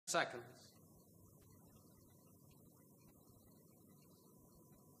seconds.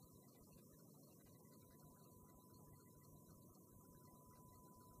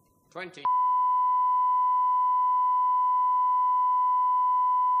 20.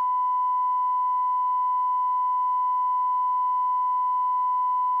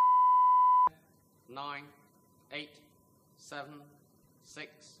 9, 8, 7, 6,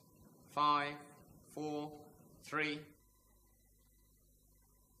 5, 4, 3.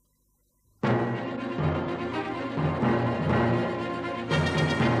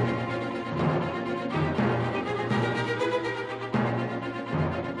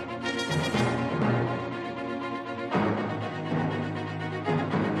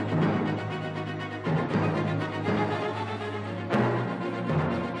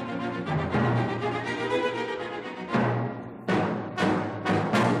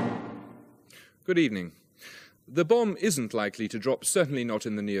 Good evening. The bomb isn't likely to drop, certainly not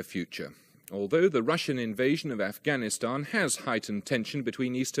in the near future. Although the Russian invasion of Afghanistan has heightened tension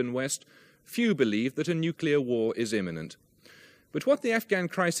between East and West, few believe that a nuclear war is imminent. But what the Afghan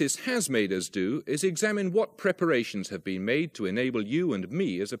crisis has made us do is examine what preparations have been made to enable you and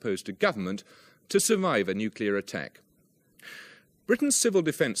me, as opposed to government, to survive a nuclear attack. Britain's Civil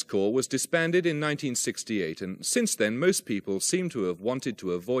Defence Corps was disbanded in 1968, and since then most people seem to have wanted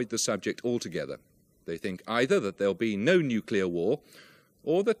to avoid the subject altogether. They think either that there'll be no nuclear war,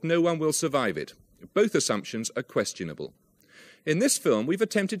 or that no one will survive it. Both assumptions are questionable. In this film, we've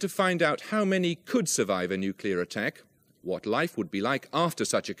attempted to find out how many could survive a nuclear attack, what life would be like after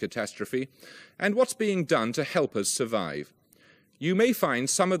such a catastrophe, and what's being done to help us survive. You may find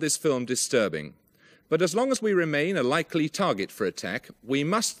some of this film disturbing, but as long as we remain a likely target for attack, we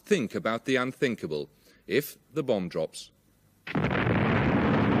must think about the unthinkable, if the bomb drops.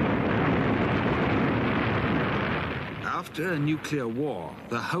 After a nuclear war,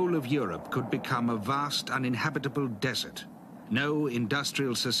 the whole of Europe could become a vast uninhabitable desert. No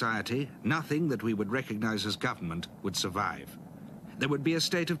industrial society, nothing that we would recognize as government, would survive. There would be a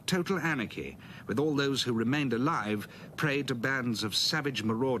state of total anarchy, with all those who remained alive prey to bands of savage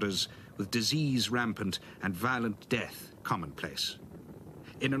marauders, with disease rampant and violent death commonplace.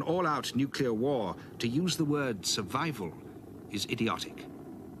 In an all-out nuclear war, to use the word survival is idiotic.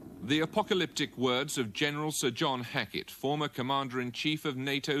 The apocalyptic words of General Sir John Hackett, former Commander-in-Chief of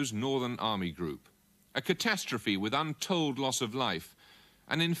NATO's Northern Army Group. A catastrophe with untold loss of life,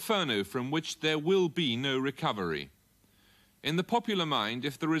 an inferno from which there will be no recovery. In the popular mind,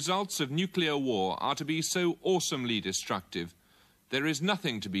 if the results of nuclear war are to be so awesomely destructive, there is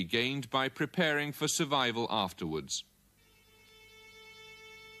nothing to be gained by preparing for survival afterwards.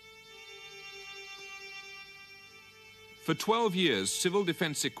 For 12 years, civil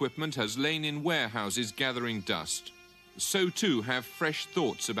defence equipment has lain in warehouses gathering dust. So too have fresh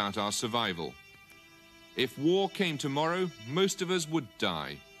thoughts about our survival. If war came tomorrow, most of us would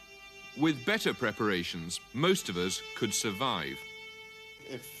die. With better preparations, most of us could survive.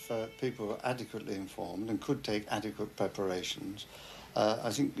 If people were adequately informed and could take adequate preparations, I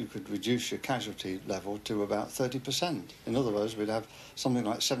think you could reduce your casualty level to about 30%. In other words, we'd have something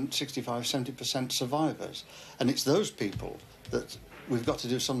like 65–70% survivors. And it's those people that we've got to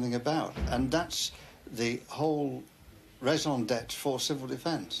do something about. And that's the whole raison d'etre for civil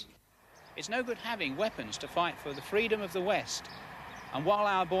defence. It's no good having weapons to fight for the freedom of the West. And while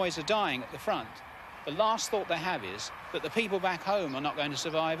our boys are dying at the front, the last thought they have is that the people back home are not going to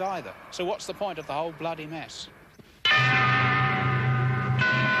survive either. So what's the point of the whole bloody mess?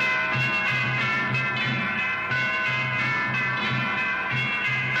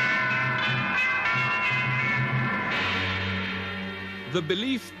 The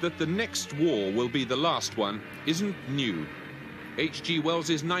belief that the next war will be the last one isn't new. H.G.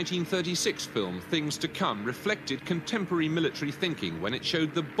 Wells's 1936 film, Things to Come, reflected contemporary military thinking when it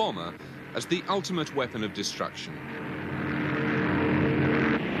showed the bomber as the ultimate weapon of destruction.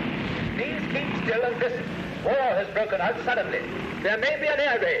 Please keep still and listen. War has broken out suddenly. There may be an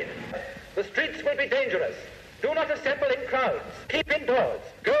air raid. The streets will be dangerous. Do not assemble in crowds. Keep indoors.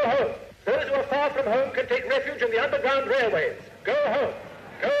 Go home. Those who are far from home can take refuge in the underground railways. Go home.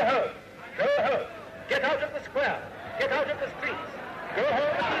 Go home. Go home. Get out of the square. Get out of the streets. Go home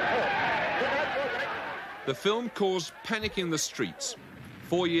and keep home. Do not go right. The film caused panic in the streets.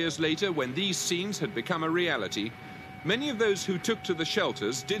 4 years later, when these scenes had become a reality, many of those who took to the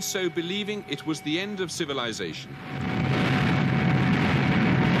shelters did so believing it was the end of civilization.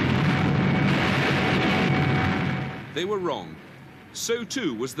 They were wrong. So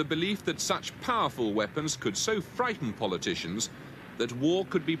too was the belief that such powerful weapons could so frighten politicians that war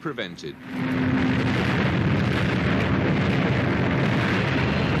could be prevented.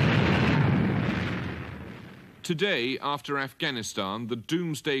 Today, after Afghanistan, the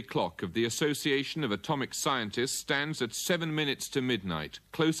doomsday clock of the Association of Atomic Scientists stands at 7 minutes to midnight,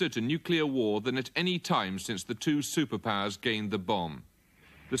 closer to nuclear war than at any time since the two superpowers gained the bomb.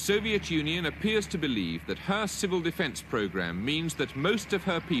 The Soviet Union appears to believe that her civil defense program means that most of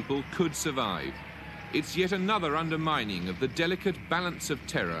her people could survive. It's yet another undermining of the delicate balance of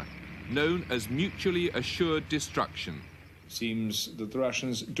terror, known as mutually assured destruction. It seems that the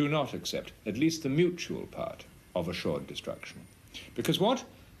Russians do not accept at least the mutual part of assured destruction. Because what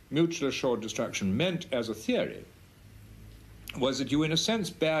mutual assured destruction meant as a theory was that you, in a sense,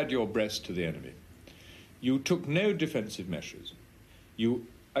 bared your breast to the enemy. You took no defensive measures. You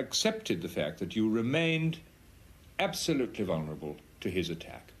accepted the fact that you remained absolutely vulnerable to his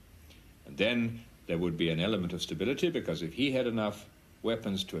attack. And then there would be an element of stability, because if he had enough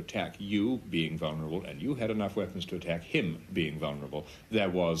weapons to attack you being vulnerable and you had enough weapons to attack him being vulnerable, there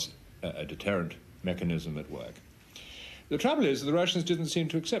was a deterrent mechanism at work. The trouble is that the Russians didn't seem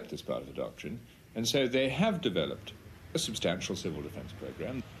to accept this part of the doctrine, and so they have developed a substantial civil defense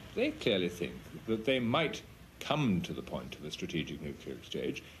program. They clearly think that they might come to the point of a strategic nuclear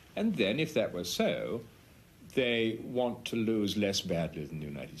exchange, and then, if that were so, they want to lose less badly than the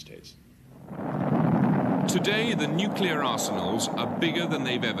United States. Today, the nuclear arsenals are bigger than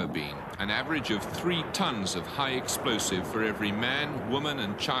they've ever been, an average of 3 tons of high explosive for every man, woman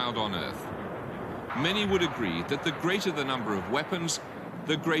and child on Earth. Many would agree that the greater the number of weapons,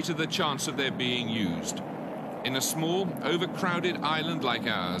 the greater the chance of their being used. In a small, overcrowded island like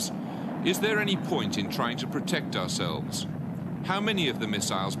ours, is there any point in trying to protect ourselves? How many of the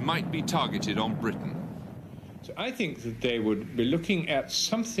missiles might be targeted on Britain? So I think that they would be looking at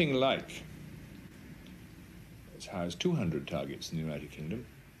something like as high as 200 targets in the United Kingdom,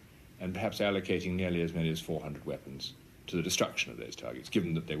 and perhaps allocating nearly as many as 400 weapons to the destruction of those targets,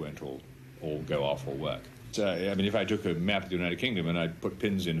 given that they won't all go off or work. So, I mean, if I took a map of the United Kingdom and I put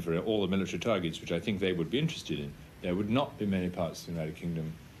pins in for all the military targets, which I think they would be interested in, there would not be many parts of the United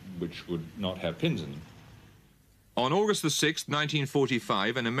Kingdom which would not have pins in them. On August the 6th,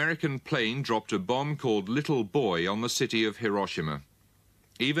 1945, an American plane dropped a bomb called Little Boy on the city of Hiroshima.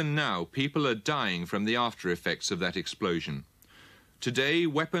 Even now, people are dying from the after effects of that explosion. Today,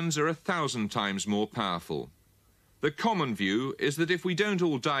 weapons are 1,000 times more powerful. The common view is that if we don't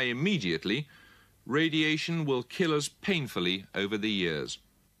all die immediately, radiation will kill us painfully over the years.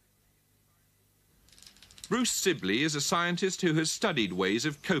 Bruce Sibley is a scientist who has studied ways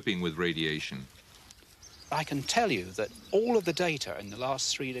of coping with radiation. I can tell you that all of the data in the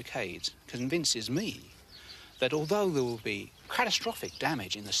last 3 decades convinces me that although there will be catastrophic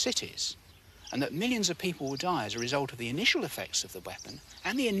damage in the cities and that millions of people will die as a result of the initial effects of the weapon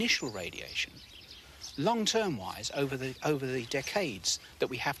and the initial radiation, long-term wise, over the decades that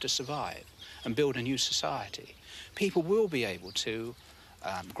we have to survive and build a new society, people will be able to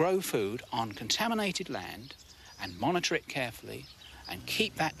grow food on contaminated land and monitor it carefully and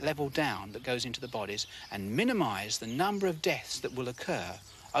keep that level down that goes into the bodies and minimise the number of deaths that will occur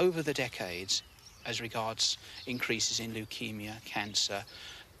over the decades as regards increases in leukemia, cancer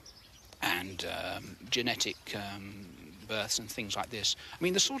and genetic births and things like this. I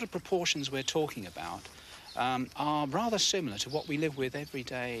mean, the sort of proportions we're talking about are rather similar to what we live with every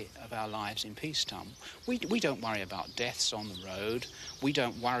day of our lives in peacetime. We don't worry about deaths on the road. We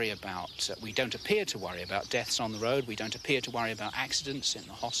don't appear to worry about deaths on the road. We don't appear to worry about accidents in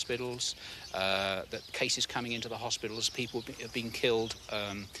the hospitals, that cases coming into the hospitals, people have been killed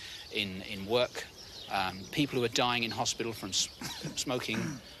in work, people who are dying in hospital from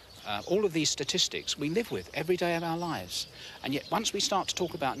smoking. All of these statistics we live with every day of our lives. And yet once we start to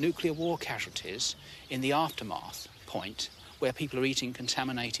talk about nuclear war casualties in the aftermath point, where people are eating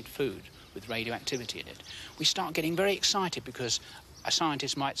contaminated food with radioactivity in it, we start getting very excited because a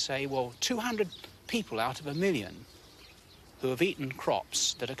scientist might say, well, 200 people out of 1 million who have eaten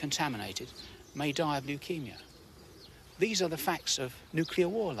crops that are contaminated may die of leukemia. These are the facts of nuclear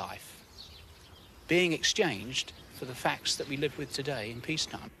war life being exchanged for the facts that we live with today in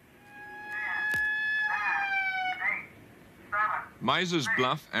peacetime. Misers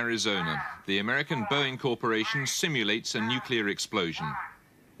Bluff, Arizona. The American Boeing Corporation simulates a nuclear explosion.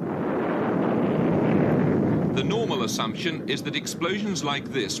 The normal assumption is that explosions like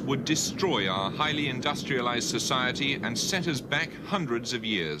this would destroy our highly industrialized society and set us back hundreds of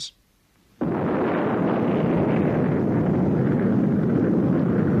years.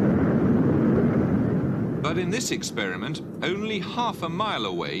 But in this experiment, only half a mile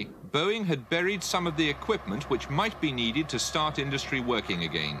away, Boeing had buried some of the equipment which might be needed to start industry working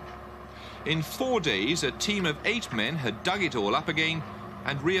again. In 4 days, a team of 8 men had dug it all up again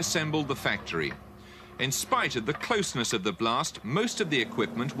and reassembled the factory. In spite of the closeness of the blast, most of the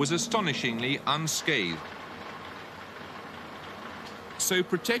equipment was astonishingly unscathed. So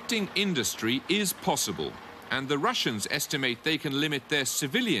protecting industry is possible, and the Russians estimate they can limit their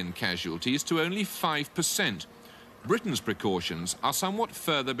civilian casualties to only 5%. Britain's precautions are somewhat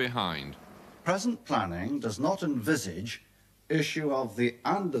further behind. Present planning does not envisage issue of the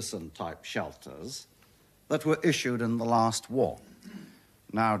Anderson-type shelters that were issued in the last war.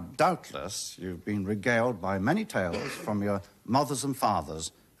 Now, doubtless, you've been regaled by many tales from your mothers and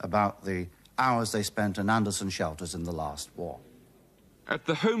fathers about the hours they spent in Anderson shelters in the last war. At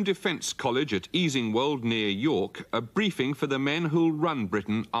the Home Defence College at Easingwold near York, a briefing for the men who'll run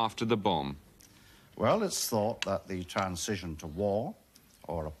Britain after the bomb. Well, it's thought that the transition to war,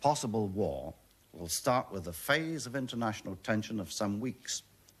 or a possible war, will start with a phase of international tension of some weeks.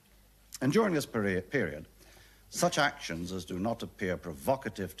 And during this period, such actions as do not appear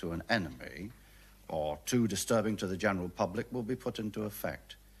provocative to an enemy or too disturbing to the general public will be put into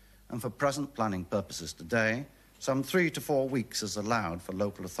effect. And for present planning purposes today, some 3 to 4 weeks is allowed for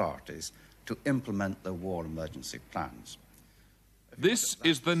local authorities to implement their war emergency plans. This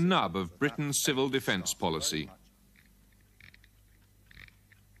is the nub of Britain's civil defence policy.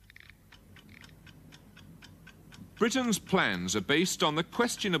 Britain's plans are based on the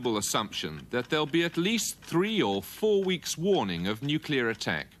questionable assumption that there'll be at least 3 or 4 weeks' warning of nuclear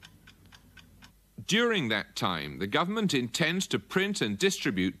attack. During that time, the government intends to print and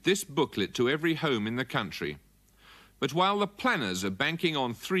distribute this booklet to every home in the country. But while the planners are banking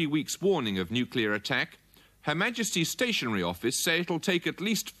on 3 weeks' warning of nuclear attack, Her Majesty's Stationery Office say it'll take at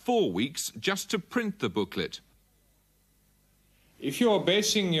least 4 weeks just to print the booklet. If you're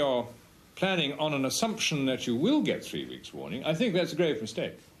basing your planning on an assumption that you will get 3 weeks' warning, I think that's a grave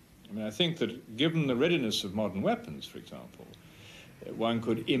mistake. I mean, I think that given the readiness of modern weapons, for example, one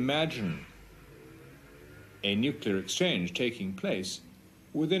could imagine a nuclear exchange taking place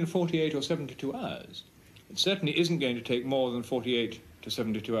within 48 or 72 hours. It certainly isn't going to take more than 48 to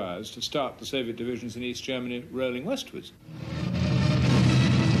 72 hours to start the Soviet divisions in East Germany rolling westwards.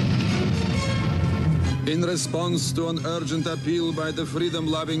 In response to an urgent appeal by the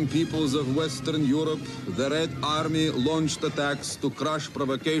freedom-loving peoples of Western Europe, the Red Army launched attacks to crush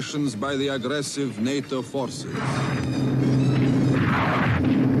provocations by the aggressive NATO forces.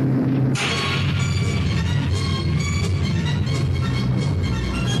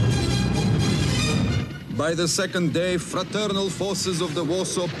 By the second day, fraternal forces of the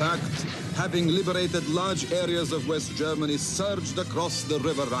Warsaw Pact, having liberated large areas of West Germany, surged across the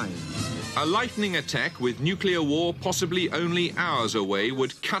River Rhine. A lightning attack with nuclear war possibly only hours away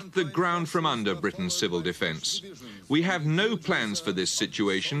would cut the ground from under Britain's civil defence. We have no plans for this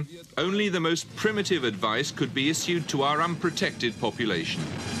situation. Only the most primitive advice could be issued to our unprotected population.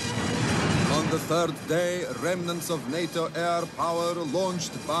 On the third day, remnants of NATO air power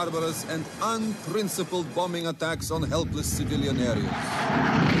launched barbarous and unprincipled bombing attacks on helpless civilian areas.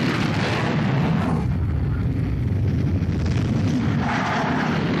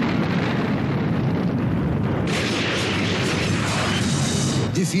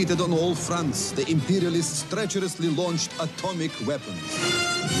 Defeated on all fronts, the imperialists treacherously launched atomic weapons.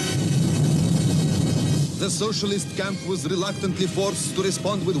 The socialist camp was reluctantly forced to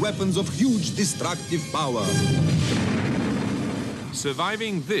respond with weapons of huge destructive power.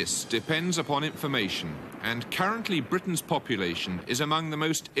 Surviving this depends upon information, and currently Britain's population is among the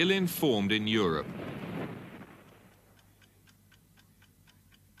most ill-informed in Europe.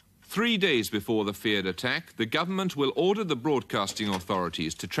 3 days before the feared attack, the government will order the broadcasting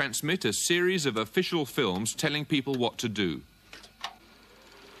authorities to transmit a series of official films telling people what to do.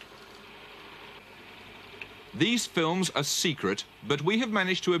 These films are secret, but we have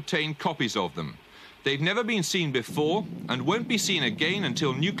managed to obtain copies of them. They've never been seen before and won't be seen again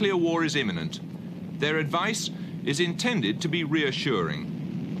until nuclear war is imminent. Their advice is intended to be reassuring.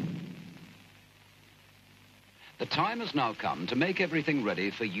 The time has now come to make everything ready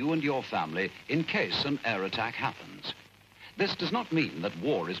for you and your family in case an air attack happens. This does not mean that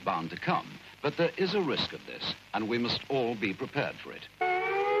war is bound to come, but there is a risk of this, and we must all be prepared for it.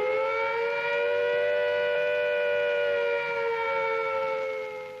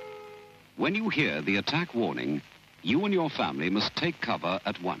 When you hear the attack warning, you and your family must take cover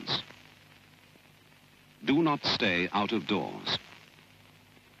at once. Do not stay out of doors.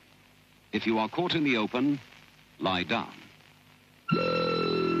 If you are caught in the open, lie down.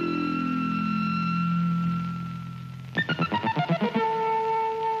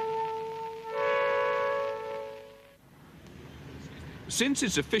 since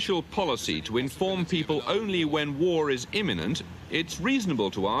it's official policy to inform people only when war is imminent, it's reasonable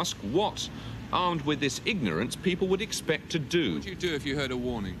to ask what, armed with this ignorance, people would expect to do. What would you do if you heard a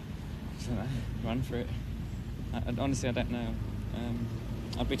warning? I don't know. Run for it. Honestly, I don't know.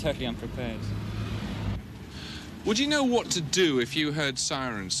 I'd be totally unprepared. Would you know what to do if you heard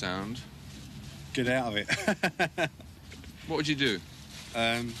siren sound? Get out of it. What would you do?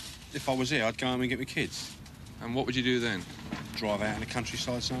 If I was here, I'd go home and get my kids. And what would you do then? Drive out in the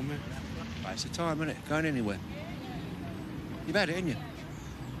countryside somewhere. Waste of time, isn't it? Going anywhere. You've had it, ain't you?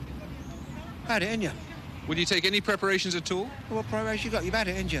 Had it, ain't you? Would you take any preparations at all? Well, what preparations you got? You've had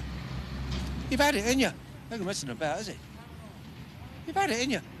it, ain't you? You've had it, ain't you? No good messing about, is it? You've had it,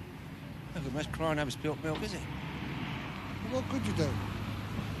 ain't you? No good mess crying over spilt milk, is it? What could you do?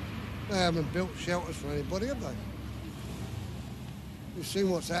 They haven't built shelters for anybody, have they? You've seen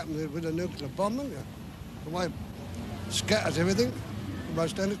what's happened with a nuclear bomb, haven't you? The way it scatters everything, you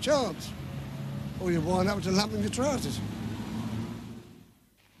won't stand a chance. Or you wind up with a lump in your trousers.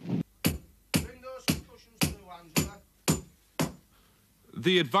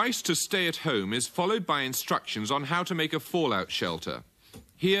 The advice to stay at home is followed by instructions on how to make a fallout shelter.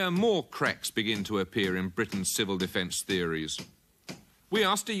 Here, more cracks begin to appear in Britain's civil defence theories. We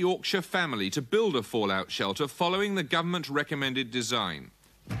asked a Yorkshire family to build a fallout shelter following the government-recommended design.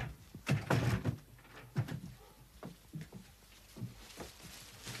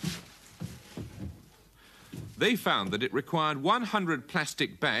 They found that it required 100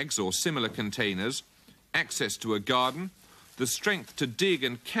 plastic bags or similar containers, access to a garden, the strength to dig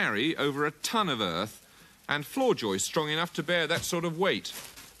and carry over a ton of earth, and floor joists strong enough to bear that sort of weight.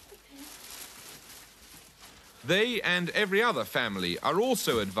 They and every other family are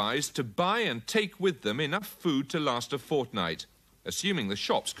also advised to buy and take with them enough food to last a fortnight, assuming the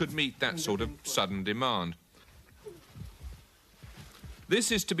shops could meet that sort of sudden demand. This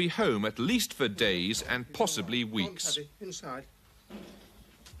is to be home at least for days and possibly weeks. Inside.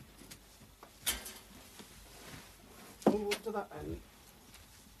 Do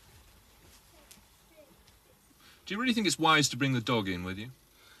you really think it's wise to bring the dog in with you?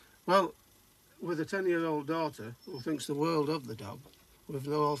 Well, with a 10-year-old daughter who thinks the world of the dog, we've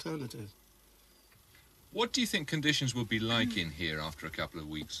no alternative. What do you think conditions will be like in here after a couple of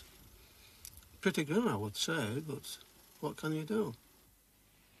weeks? Pretty good, I would say, but what can you do?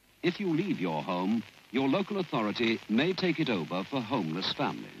 If you leave your home, your local authority may take it over for homeless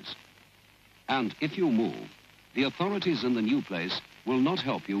families. And if you move, the authorities in the new place will not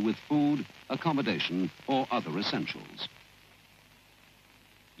help you with food, accommodation, or other essentials.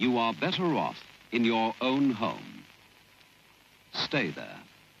 You are better off in your own home. Stay there.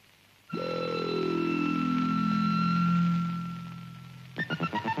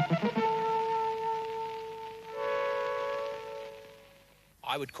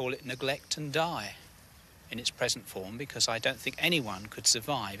 I would call it neglect and die in its present form, because I don't think anyone could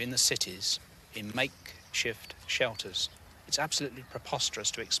survive in the cities in makeshift shelters. It's absolutely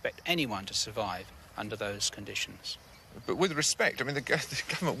preposterous to expect anyone to survive under those conditions. But with respect, I mean, the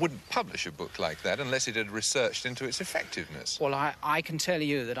government wouldn't publish a book like that unless it had researched into its effectiveness. Well, I can tell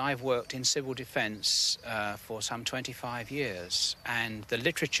you that I've worked in civil defence for some 25 years, and the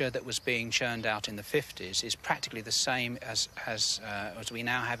literature that was being churned out in the 50s is practically the same as we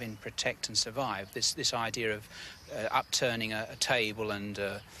now have in Protect and Survive. This idea of upturning a table and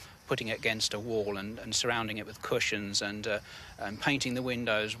putting it against a wall and surrounding it with cushions and painting the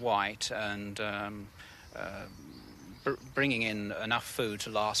windows white and bringing in enough food to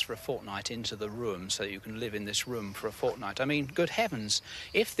last for a fortnight into the room so that you can live in this room for a fortnight. I mean, good heavens,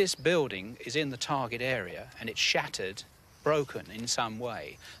 if this building is in the target area and it's shattered, broken in some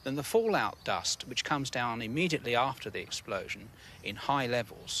way, then the fallout dust, which comes down immediately after the explosion in high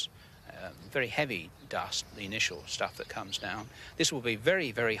levels, very heavy dust, the initial stuff that comes down, this will be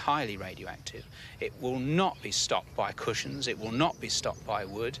very, very highly radioactive. It will not be stopped by cushions, it will not be stopped by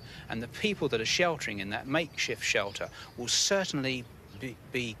wood, and the people that are sheltering in that makeshift shelter will certainly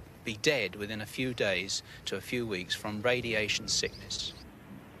be dead within a few days to a few weeks from radiation sickness.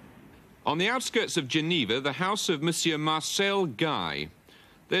 On the outskirts of Geneva, the house of Monsieur Marcel Guy.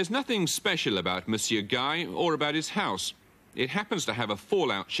 There's nothing special about Monsieur Guy or about his house. It happens to have a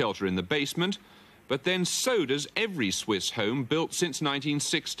fallout shelter in the basement, but then so does every Swiss home built since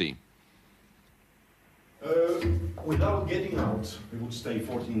 1960. Without getting out, we would stay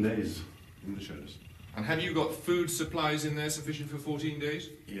 14 days in the shelters. And have you got food supplies in there sufficient for 14 days?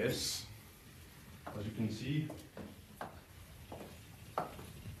 Yes. As you can see.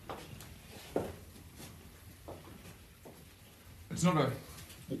 It's not a...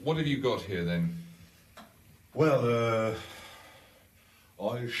 What have you got here, then? Well,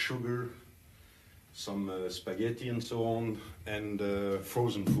 oil, sugar, some spaghetti and so on, and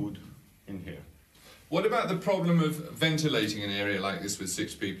frozen food in here. What about the problem of ventilating an area like this with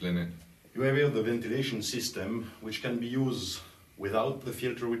 6 people in it? You have here the ventilation system, which can be used without the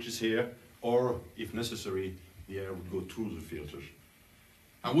filter which is here, or, if necessary, the air would go through the filter.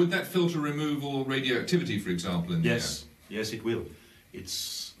 And would that filter remove all radioactivity, for example, in the air? Yes, it will.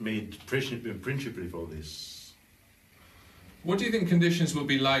 It's made principally for this. What do you think conditions will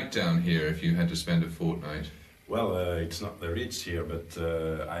be like down here if you had to spend a fortnight? Well, it's not the Ritz here, but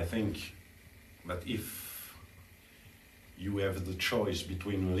I think that if you have the choice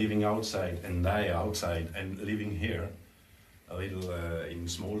between living outside and die outside and living here, a little in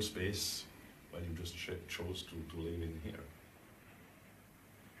small space, well, you just chose to live in here.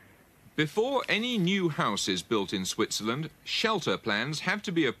 Before any new house is built in Switzerland, shelter plans have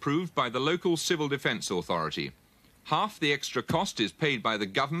to be approved by the local civil defence authority. Half the extra cost is paid by the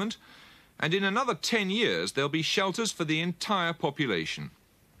government, and in another 10 years there'll be shelters for the entire population.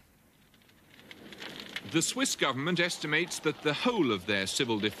 The Swiss government estimates that the whole of their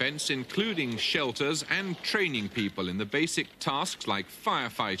civil defence, including shelters and training people in the basic tasks like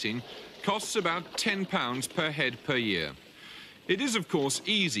firefighting, costs about £10 per head per year. It is, of course,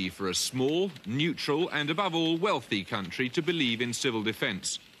 easy for a small, neutral and, above all, wealthy country to believe in civil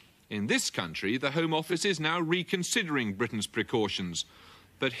defence. In this country, the Home Office is now reconsidering Britain's precautions.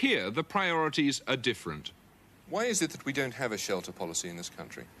 But here, the priorities are different. Why is it that we don't have a shelter policy in this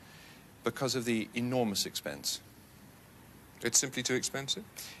country? Because of the enormous expense. It's simply too expensive?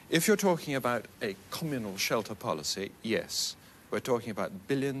 If you're talking about a communal shelter policy, yes. We're talking about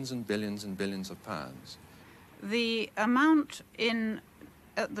billions and billions and billions of pounds. The amount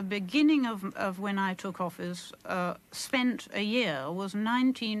at the beginning of when I took office spent a year was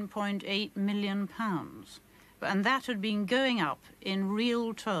 £19.8 million. And that had been going up in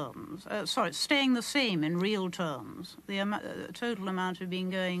real terms. Staying the same in real terms. The total amount had been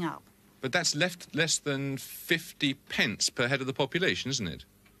going up. But that's less than 50 pence per head of the population, isn't it?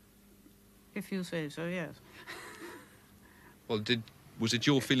 If you say so, yes. Well, was it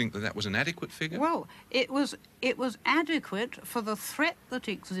your feeling that that was an adequate figure? Well, it was adequate for the threat that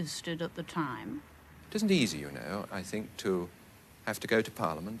existed at the time. It isn't easy, you know, I think, to have to go to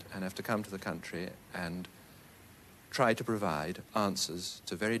Parliament and have to come to the country and try to provide answers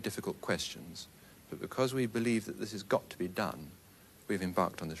to very difficult questions. But because we believe that this has got to be done, we've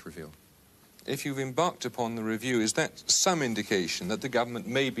embarked on this review. If you've embarked upon the review, is that some indication that the government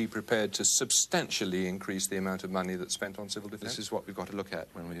may be prepared to substantially increase the amount of money that's spent on civil defence? This is what we've got to look at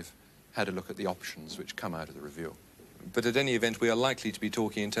when we've had a look at the options which come out of the review. But at any event, we are likely to be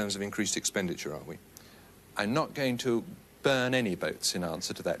talking in terms of increased expenditure, aren't we? I'm not going to burn any boats in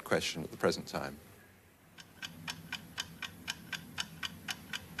answer to that question at the present time.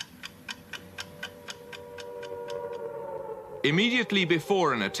 Immediately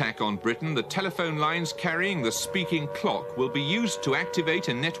before an attack on Britain, the telephone lines carrying the speaking clock will be used to activate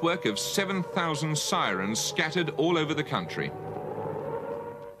a network of 7,000 sirens scattered all over the country.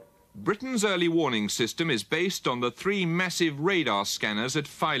 Britain's early warning system is based on the 3 massive radar scanners at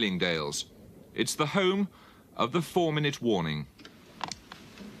Fylingdales. It's the home of the 4-minute warning.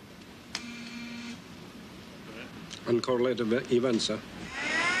 Uncorrelated events, sir.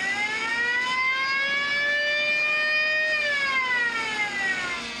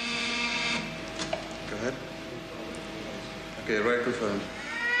 Okay, right confirmed.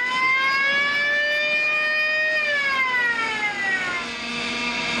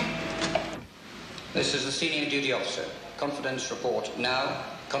 This is the senior duty officer. Confidence report now.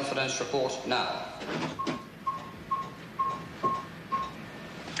 Confidence report now.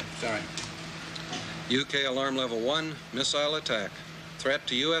 Sorry. UK alarm level 1, missile attack. Threat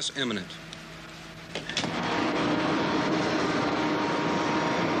to US imminent.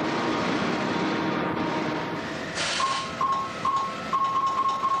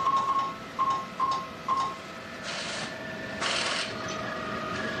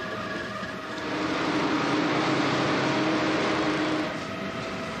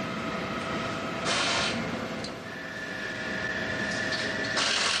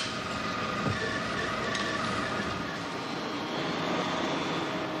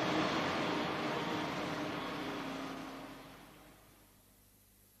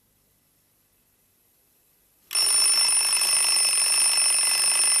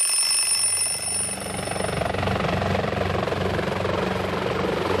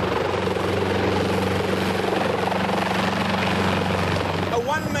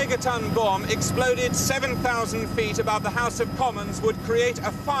 Megaton bomb exploded 7,000 feet above the House of Commons would create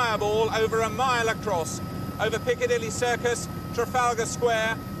a fireball over a mile across. over Piccadilly Circus, Trafalgar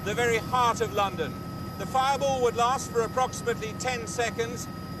Square, the very heart of London. The fireball would last for approximately 10 seconds,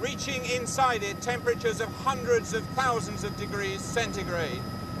 reaching inside it temperatures of hundreds of thousands of degrees centigrade.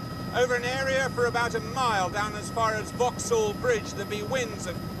 Over an area for about a mile down as far as Vauxhall Bridge, there'd be winds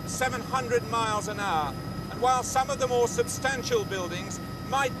of 700 miles an hour. And while some of the more substantial buildings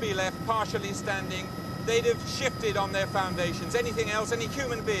might be left partially standing, they'd have shifted on their foundations. Anything else, any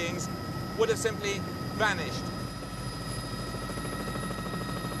human beings, would have simply vanished.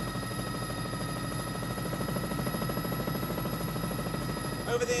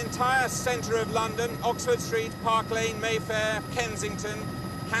 Over the entire centre of London, Oxford Street, Park Lane, Mayfair, Kensington,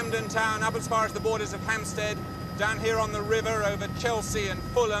 Camden Town, up as far as the borders of Hampstead, down here on the river over Chelsea and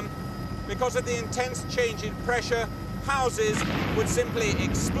Fulham, because of the intense change in pressure, houses would simply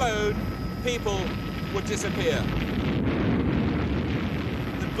explode, people would disappear.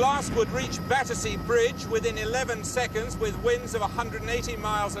 The blast would reach Battersea Bridge within 11 seconds with winds of 180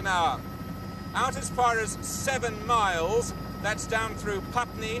 miles an hour. Out as far as 7 miles, that's down through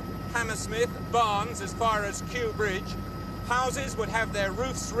Putney, Hammersmith, Barnes, as far as Kew Bridge, houses would have their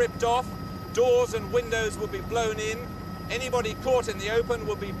roofs ripped off, doors and windows would be blown in, anybody caught in the open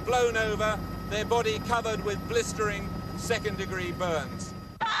would be blown over, their body covered with blistering second-degree burns.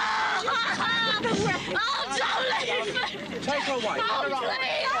 Oh, don't leave me! Take her away. Oh,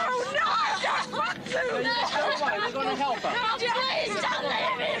 please! Oh, no, I don't want to! Take her away, we're going to help her. Oh, please don't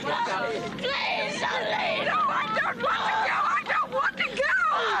leave me! Please don't leave! No, I don't want to go! I don't want to go!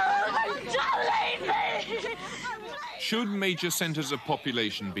 Oh, don't leave me! Should major centres of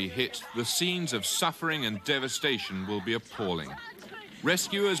population be hit, the scenes of suffering and devastation will be appalling.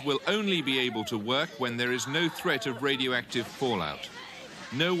 Rescuers will only be able to work when there is no threat of radioactive fallout.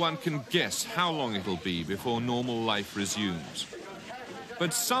 No one can guess how long it'll be before normal life resumes.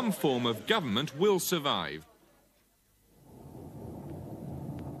 But some form of government will survive.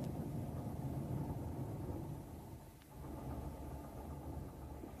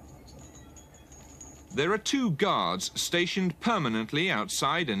 There are 2 guards stationed permanently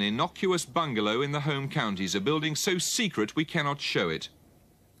outside an innocuous bungalow in the home counties, a building so secret we cannot show it.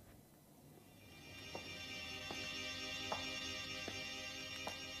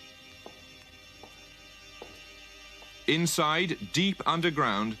 Inside, deep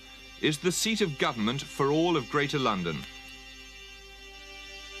underground, is the seat of government for all of Greater London.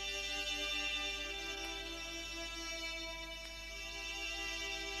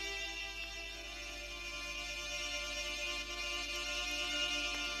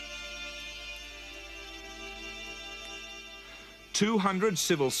 "200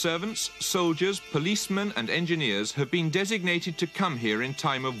 civil servants, soldiers, policemen and engineers have been designated to come here in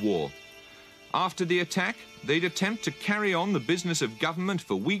time of war. After the attack, they'd attempt to carry on the business of government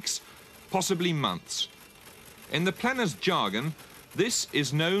for weeks, possibly months. In the planners' jargon, this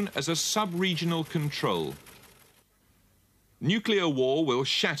is known as a sub-regional control. Nuclear war will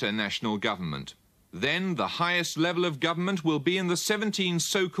shatter national government. Then the highest level of government will be in the 17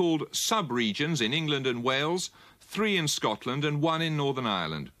 so-called sub-regions in England and Wales, 3 in Scotland and 1 in Northern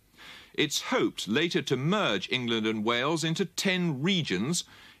Ireland. It's hoped later to merge England and Wales into 10 regions,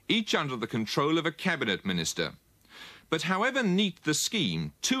 each under the control of a cabinet minister. But however neat the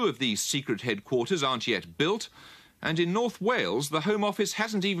scheme, 2 of these secret headquarters aren't yet built, and in North Wales the Home Office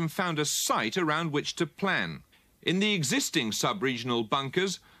hasn't even found a site around which to plan. In the existing sub-regional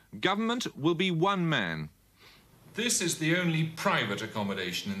bunkers, government will be 1 man. This is the only private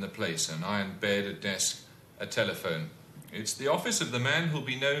accommodation in the place, an iron bed, a desk, a telephone. It's the office of the man who'll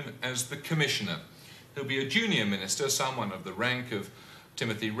be known as the Commissioner. He'll be a junior minister, someone of the rank of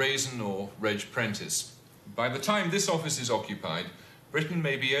Timothy Raisin or Reg Prentice. By the time this office is occupied, Britain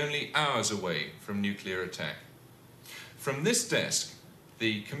may be only hours away from nuclear attack. From this desk,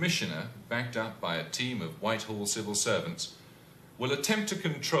 the Commissioner, backed up by a team of Whitehall civil servants, will attempt to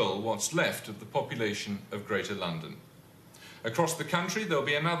control what's left of the population of Greater London. Across the country, there'll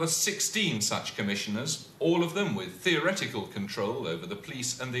be another 16 such commissioners, all of them with theoretical control over the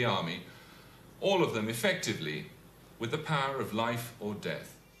police and the army, all of them effectively with the power of life or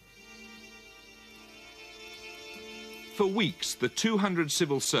death. For weeks, the 200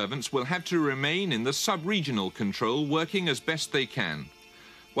 civil servants will have to remain in the sub-regional control, working as best they can.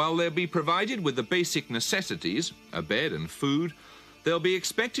 While they'll be provided with the basic necessities, a bed and food, they'll be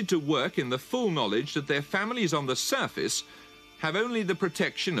expected to work in the full knowledge that their families on the surface have only the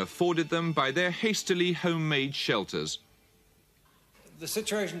protection afforded them by their hastily homemade shelters. The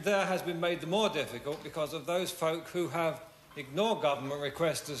situation there has been made the more difficult because of those folk who have ignored government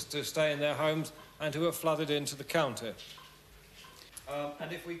requests to stay in their homes and who have flooded into the county.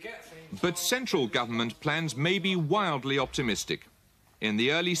 And if we get things... But central government plans may be wildly optimistic. In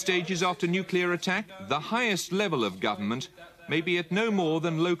the early stages after nuclear attack, the highest level of government may be at no more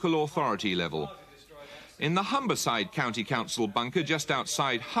than local authority level. In the Humberside County Council bunker just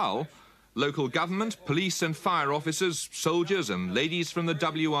outside Hull, local government, police and fire officers, soldiers and ladies from the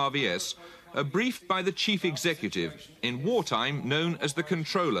WRVS are briefed by the chief executive, in wartime known as the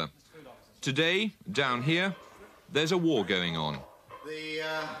controller. Today, down here, there's a war going on.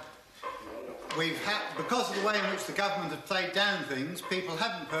 Because of the way in which the government have played down things, people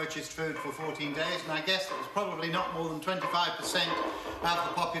haven't purchased food for 14 days, and I guess that it's probably not more than 25% of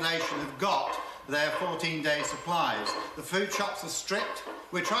the population have got their 14-day supplies. The food shops are stripped.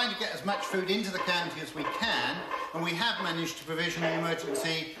 We're trying to get as much food into the county as we can, and we have managed to provision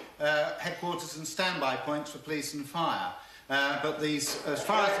emergency headquarters and standby points for police and fire. But these, as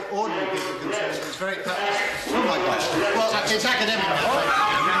far as the ordinary people are concerned, it's very tough. Oh my God! Well, it's academic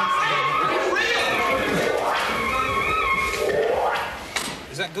now.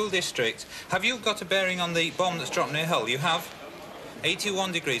 Is that Gould District? Have you got a bearing on the bomb that's dropped near Hull? You have?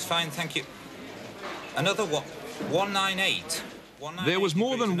 81 degrees, fine, thank you. Another one, 198. There was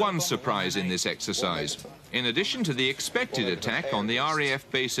more than one surprise in this exercise. In addition to the expected attack on the RAF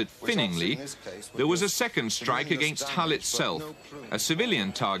base at Finningley, there was a second strike against Hull itself, a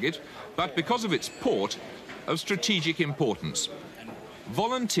civilian target, but because of its port, of strategic importance.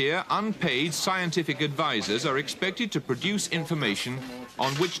 Volunteer, unpaid scientific advisors are expected to produce information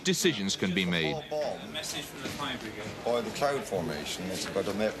on which decisions can be made. A message from the fire brigade. By the cloud formation, it's about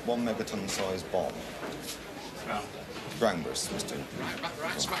a 1 megaton size bomb. Ground burst, Mr.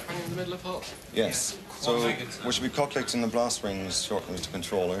 Right smack bang in the middle of Hull. Yes. So we should be calculating the blast range shortly, Mr.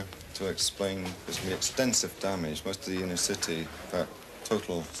 Controller, to explain there's going to be extensive damage. Most of the inner city, that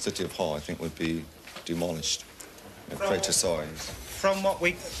total city of Hull, I think, would be demolished at greater size. From what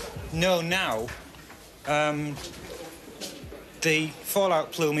we know now, the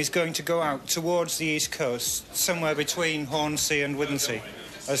fallout plume is going to go out towards the east coast, somewhere between Hornsea and Withensea,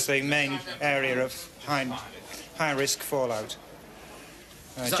 as the main area of high-risk fallout.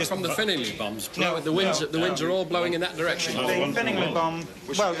 Is that from the Finningley bombs? No, the winds are all blowing in that direction. The Finningley bomb,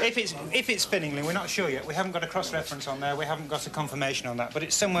 well, if it's Finningley, we're not sure yet. We haven't got a cross-reference on there. We haven't got a confirmation on that, but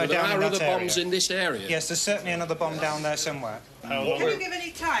it's somewhere down in that area. There are other bombs in this area? Yes, there's certainly another bomb down there somewhere. Can you give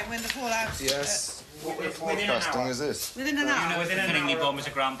any time when the fallout... Yes. What we're forecasting is this. Within an hour? Within an Finningley hour. bomb is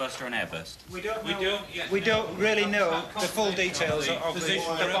a ground burst or an air burst? We don't really know the full details of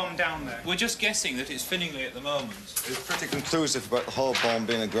the bomb down there. We're just guessing that it's Finningley at the moment. It's pretty conclusive about the Hull bomb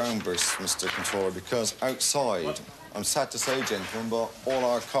being a ground burst, Mr. Controller, because outside, I'm sad to say, gentlemen, but all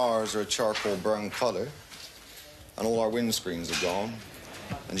our cars are a charcoal brown colour, and all our windscreens are gone,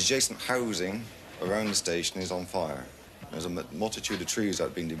 and adjacent housing around the station is on fire. There's a multitude of trees that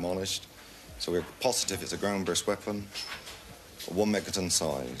have been demolished. So we're positive it's a ground burst weapon, 1 megaton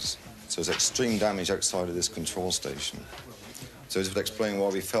size. So there's extreme damage outside of this control station. So this would explain why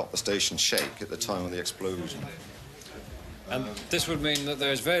we felt the station shake at the time of the explosion. And this would mean that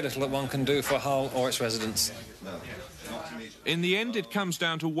there is very little that one can do for Hull or its residents. No. In the end, it comes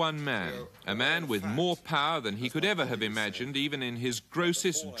down to one man, a man with more power than he could ever have imagined, even in his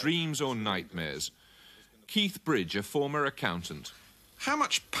grossest dreams or nightmares. Keith Bridge, a former accountant. How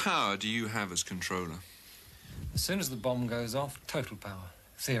much power do you have as controller? As soon as the bomb goes off, total power,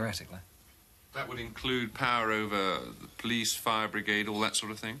 theoretically. That would include power over the police, fire brigade, all that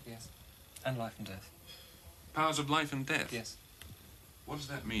sort of thing? Yes. And life and death. Powers of life and death? Yes. What does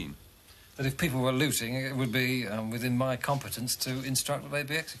that mean? That if people were looting, it would be within my competence to instruct that they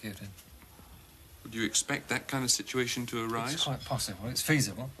be executed. Would you expect that kind of situation to arise? It's quite possible. It's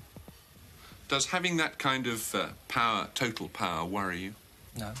feasible. Does having that kind of power, total power, worry you?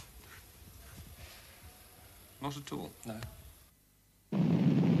 No. Not at all? No.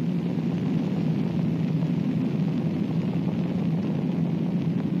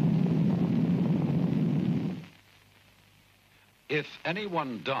 If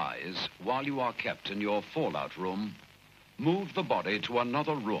anyone dies while you are kept in your fallout room, move the body to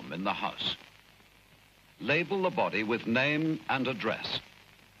another room in the house. Label the body with name and address,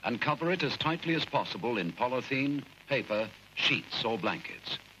 and cover it as tightly as possible in polythene, paper, sheets or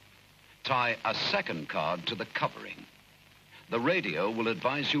blankets. Tie a second card to the covering. The radio will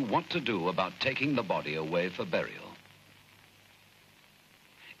advise you what to do about taking the body away for burial.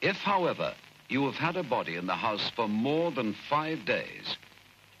 If, however, you have had a body in the house for more than 5 days,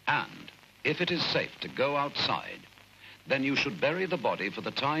 and if it is safe to go outside, then you should bury the body for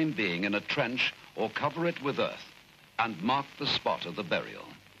the time being in a trench or cover it with earth and mark the spot of the burial.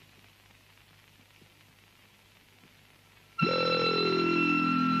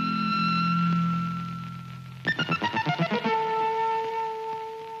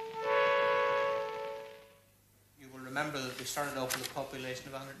 population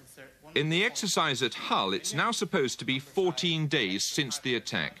of 130. In the exercise at Hull, it's now supposed to be 14 days since the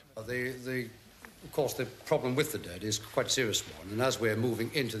attack. Of course, the problem with the dead is quite a serious one, and as we're moving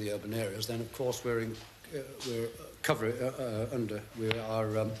into the urban areas, then of course we are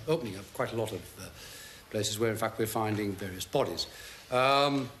opening up quite a lot of places where, in fact, we're finding various bodies.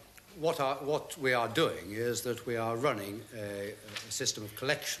 What we are doing is that we are running a system of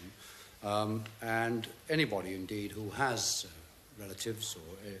collection, and anybody, indeed, who has relatives or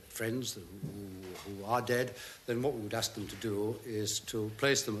friends who are dead, then what we would ask them to do is to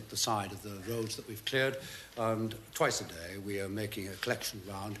place them at the side of the roads that we've cleared, and twice a day we are making a collection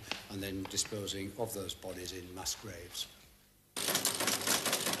round and then disposing of those bodies in mass graves.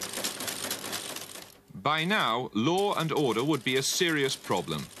 By now, law and order would be a serious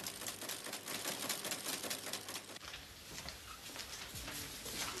problem.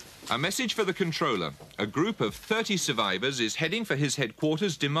 A message for the controller. A group of 30 survivors is heading for his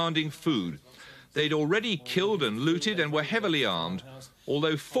headquarters demanding food. They'd already killed and looted and were heavily armed,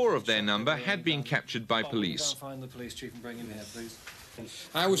 although 4 of their number had been captured by police. Find the police chief and bring him here, please.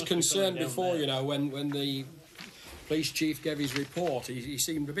 I was concerned before, you know, when the police chief gave his report, he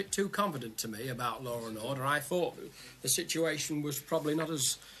seemed a bit too confident to me about law and order. I thought the situation was probably not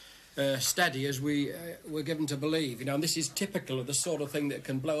as steady as we were given to believe. You know, and this is typical of the sort of thing that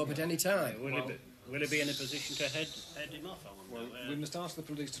can blow up at any time. Will he be in a position to head him off? Well, we must ask the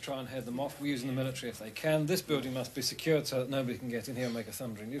police to try and head them off. We're using the military if they can. This building must be secured so that nobody can get in here and make a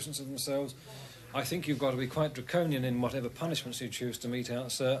thundering nuisance of themselves. I think you've got to be quite draconian in whatever punishments you choose to mete out,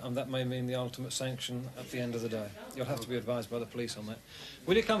 sir, and that may mean the ultimate sanction at the end of the day. You'll have to be advised by the police on that.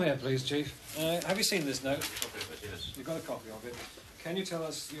 Will you come here, please, Chief? Have you seen this note? Yes. You've got a copy of it. Can you tell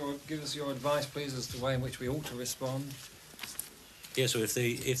us give us your advice, please, as to the way in which we ought to respond? Yes, so if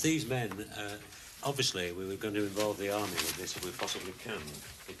these men, obviously we were going to involve the army with this if we possibly can,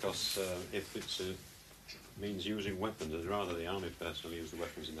 because if it means using weapons, I'd rather the army personnel use the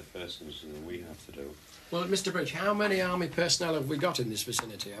weapons in the first instance than we have to do. Well, Mr. Bridge, how many army personnel have we got in this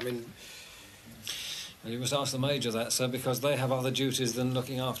vicinity? I mean... Well, you must ask the Major that, sir, because they have other duties than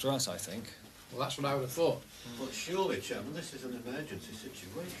looking after us, I think. Well, that's what I would have thought. But surely, Chairman, this is an emergency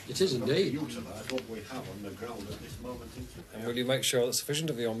situation. It is indeed. We've got to utilise what we have on the ground at this moment in time. And will you make sure that sufficient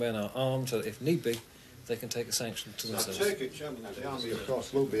of your men are armed so that, if need be, they can take a sanction to themselves? I take it, Chairman, that the army, of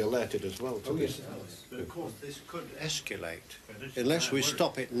course, will be alerted as well to this. But of course, this could escalate. Unless we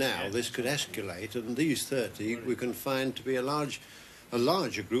stop it now, this could escalate, and these 30 we can find to be a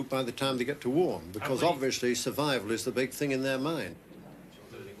larger group by the time they get to Warm, because obviously survival is the big thing in their mind.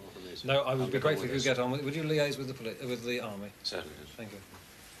 No, I would be grateful if you get on with it. Would you liaise with the army? Certainly. Thank you.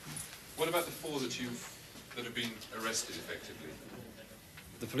 What about the 4 that have been arrested, effectively?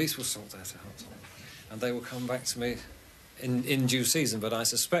 The police will sort that out, and they will come back to me in due season. But I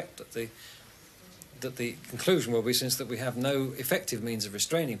suspect that the conclusion will be, since that we have no effective means of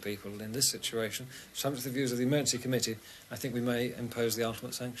restraining people in this situation, subject to the views of the emergency committee, I think we may impose the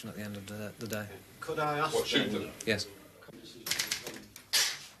ultimate sanction at the end of the day. Could I ask them? Yes.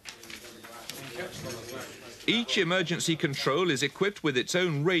 Each emergency control is equipped with its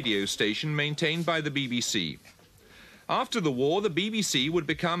own radio station maintained by the BBC. After the war, the BBC would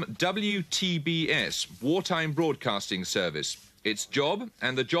become WTBS, Wartime Broadcasting Service. Its job,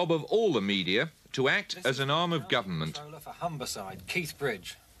 and the job of all the media, to act as an arm of government. Controller for Humberside, Keith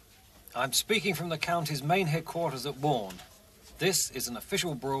Bridge. I'm speaking from the county's main headquarters at Warne. This is an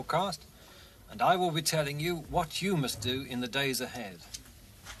official broadcast, and I will be telling you what you must do in the days ahead.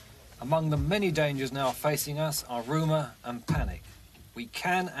 Among the many dangers now facing us are rumour and panic. We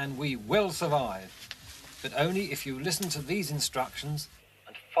can and we will survive, but only if you listen to these instructions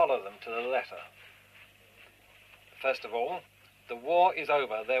and follow them to the letter. First of all, the war is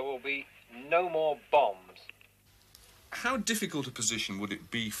over. There will be no more bombs. How difficult a position would it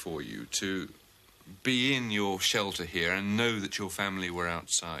be for you to be in your shelter here and know that your family were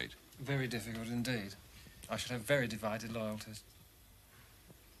outside? Very difficult indeed. I should have very divided loyalties.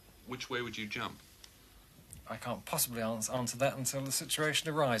 Which way would you jump? I can't possibly answer that until the situation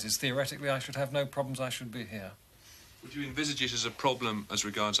arises. Theoretically, I should have no problems. I should be here. Would you envisage it as a problem as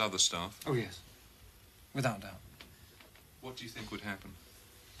regards other staff? Oh, yes. Without doubt. What do you think would happen?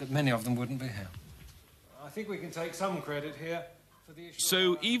 That many of them wouldn't be here. I think we can take some credit here for the issue.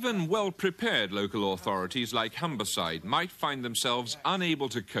 So even well-prepared local authorities like Humberside might find themselves unable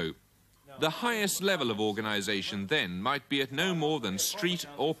to cope. The highest level of organisation then might be at no more than street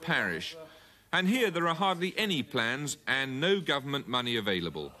or parish. And here there are hardly any plans and no government money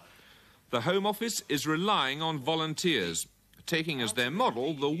available. The Home Office is relying on volunteers, taking as their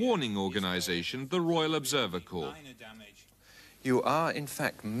model the warning organisation, the Royal Observer Corps. you are, in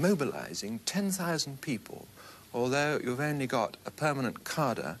fact, mobilising 10,000 people, although you've only got a permanent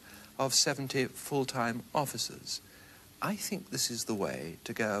cadre of 70 full-time officers. I think this is the way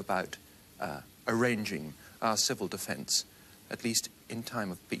to go about arranging our civil defence, at least in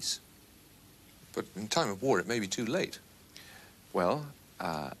time of peace. But in time of war, it may be too late. Well,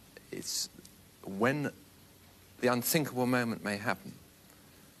 it's when the unthinkable moment may happen,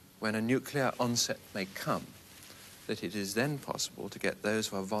 when a nuclear onset may come, that it is then possible to get those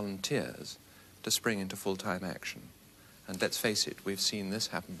who are volunteers to spring into full-time action. And let's face it, we've seen this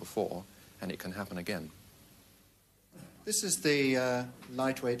happen before, and it can happen again. This is the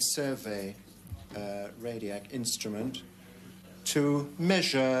lightweight survey radiac instrument to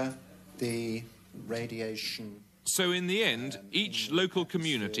measure the radiation. So in the end, each local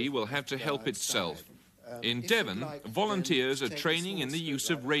community will have to help itself. In Devon, volunteers are training in the use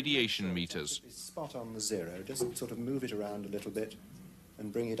of radiation meters. It's spot on the zero. Just sort of move it around a little bit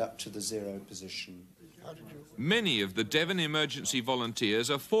and bring it up to the zero position. Many of the Devon emergency volunteers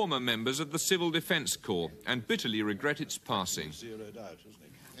are former members of the Civil Defence Corps and bitterly regret its passing.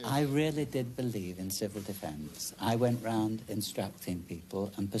 I really did believe in civil defence. I went round instructing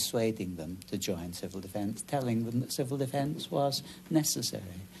people and persuading them to join civil defence, telling them that civil defence was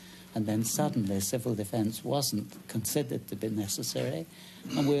necessary. And then suddenly civil defence wasn't considered to be necessary,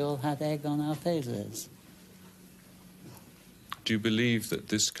 and we all had egg on our faces. Do you believe that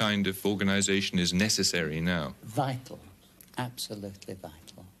this kind of organisation is necessary now? Vital. Absolutely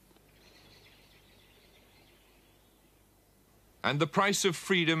vital. And the price of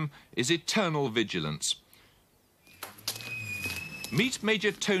freedom is eternal vigilance. Meet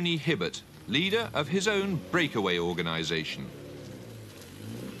Major Tony Hibbert, leader of his own breakaway organisation.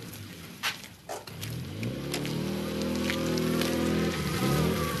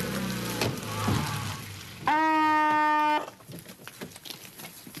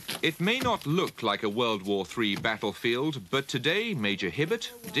 It may not look like a World War III battlefield, but today Major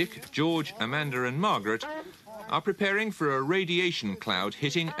Hibbert, Dick, George, Amanda and Margaret are preparing for a radiation cloud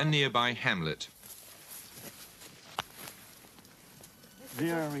hitting a nearby hamlet.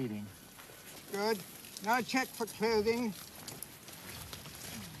 Zero reading. Good. Now check for clothing.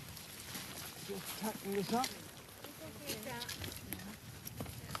 Just tighten this up.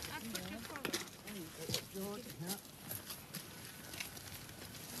 George, yeah.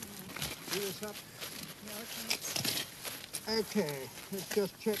 Do this up. Okay, let's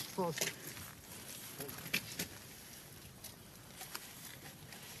just check for...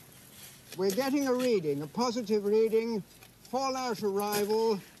 We're getting a reading, a positive reading, fallout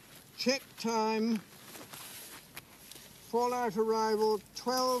arrival, check time, fallout arrival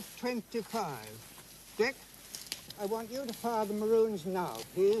 12:25. Dick, I want you to fire the maroons now,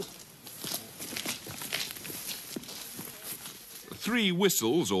 please. 3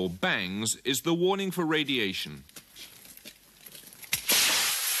 whistles, or bangs, is the warning for radiation.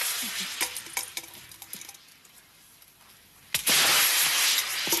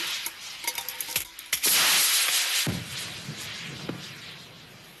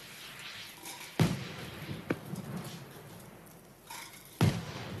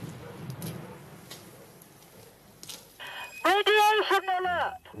 Radiation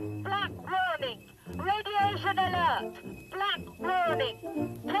alert! Black warning! Radiation alert! Black warning!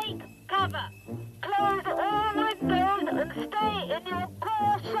 Take cover! Close all windows and stay in your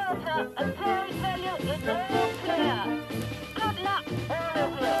core shelter until we tell you it's all clear. Good luck, all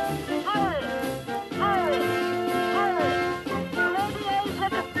of you. Hurry! Hurry! Hurry!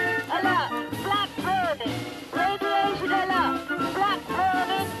 Radiation alert! Black warning! Radiation alert! Black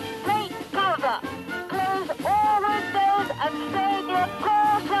warning! Take cover! Close all windows and stay in your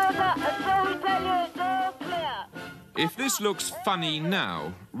core shelter until we tell you it's all clear. If this looks funny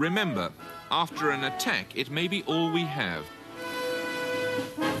now, remember, after an attack, it may be all we have.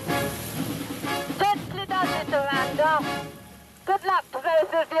 Gently does it, Amanda. Good luck to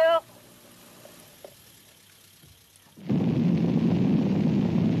both of you.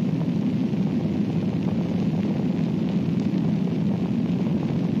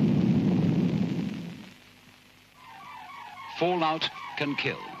 Fallout can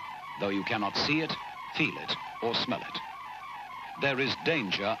kill, though you cannot see it, feel it, or smell it. There is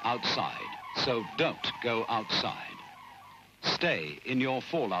danger outside, so don't go outside. Stay in your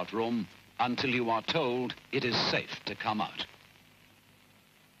fallout room until you are told it is safe to come out.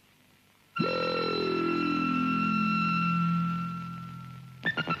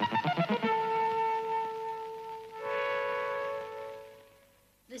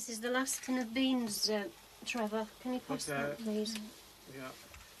 This is the last tin of beans, Trevor. Can you pass that, please? Yeah.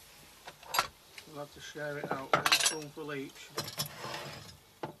 We'll have to share it out, one spoonful each.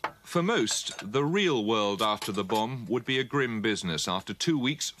 For most, the real world after the bomb would be a grim business. After 2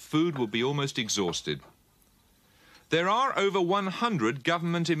 weeks, food would be almost exhausted. There are over 100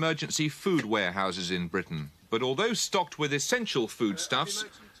 government emergency food warehouses in Britain, but although stocked with essential foodstuffs,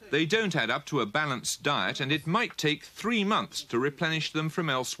 they don't add up to a balanced diet, and it might take 3 months to replenish them from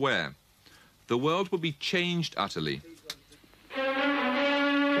elsewhere. The world will be changed utterly.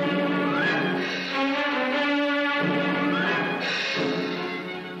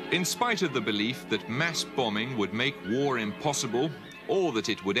 In spite of the belief that mass bombing would make war impossible, or that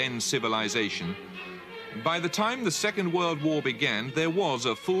it would end civilization, by the time the Second World War began, there was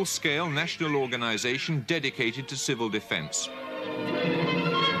a full-scale national organization dedicated to civil defense.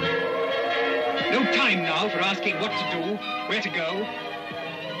 No time now for asking what to do, where to go.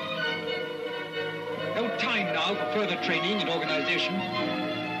 No time now for further training and organization.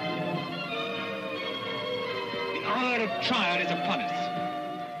 The hour of trial is upon us.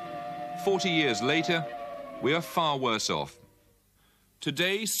 40 years later, we are far worse off.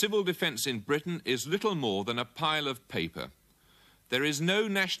 Today, civil defence in Britain is little more than a pile of paper. There is no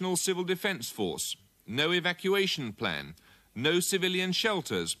national civil defence force, no evacuation plan, no civilian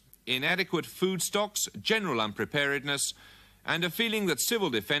shelters, inadequate food stocks, general unpreparedness, and a feeling that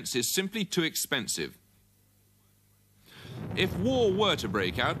civil defence is simply too expensive. If war were to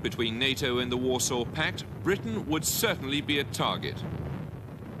break out between NATO and the Warsaw Pact, Britain would certainly be a target.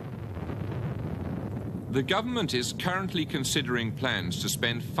 The government is currently considering plans to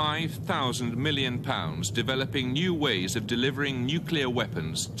spend £5,000 million developing new ways of delivering nuclear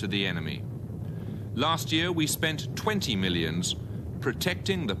weapons to the enemy. Last year we spent 20 million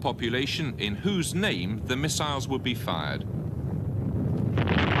protecting the population in whose name the missiles would be fired.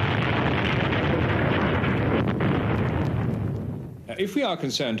 If we are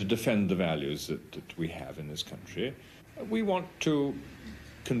concerned to defend the values that we have in this country, we want to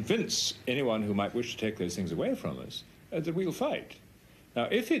convince anyone who might wish to take those things away from us that we'll fight. Now,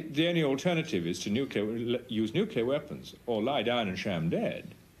 if the only alternative is to use nuclear weapons or lie down and sham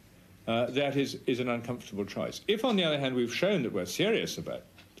dead, that is an uncomfortable choice. If, on the other hand, we've shown that we're serious about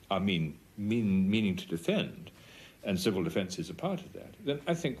our meaning to defend, and civil defence is a part of that, then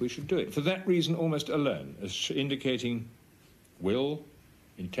I think we should do it. For that reason almost alone, as indicating will,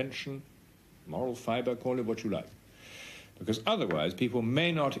 intention, moral fibre, call it what you like. Because otherwise people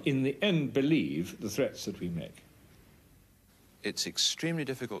may not in the end believe the threats that we make. It's extremely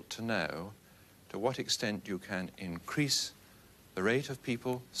difficult to know to what extent you can increase the rate of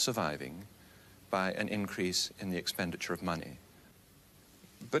people surviving by an increase in the expenditure of money.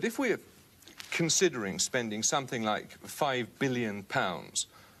 But if we're considering spending something like £5 billion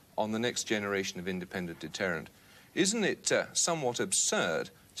on the next generation of independent deterrent, isn't it somewhat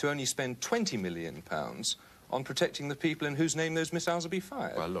absurd to only spend £20 million on protecting the people in whose name those missiles will be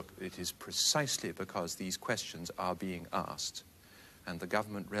fired? Well, look, it is precisely because these questions are being asked and the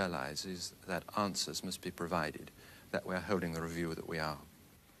government realises that answers must be provided that we're holding the review that we are.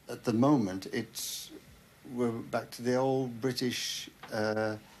 At the moment, we're back to the old British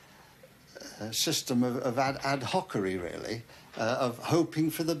system of ad hocery, really, of hoping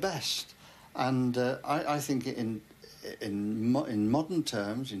for the best. And I think in modern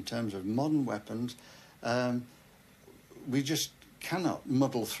terms, in terms of modern weapons, we just cannot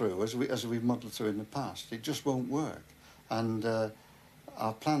muddle through as we've muddled through in the past. It just won't work. And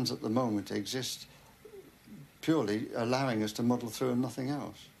our plans at the moment exist purely allowing us to muddle through and nothing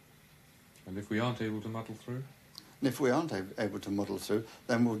else. And if we aren't able to muddle through? And if we aren't able to muddle through,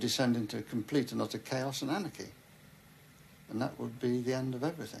 then we'll descend into complete and utter chaos and anarchy. And that would be the end of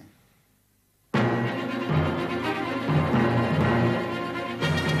everything.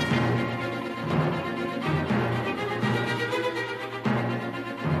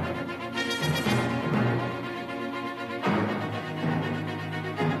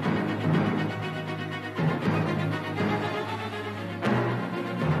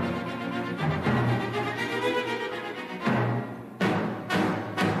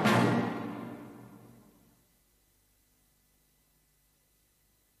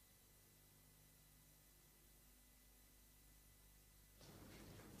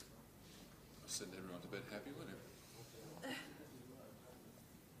 Send everyone to bed happy, wouldn't it?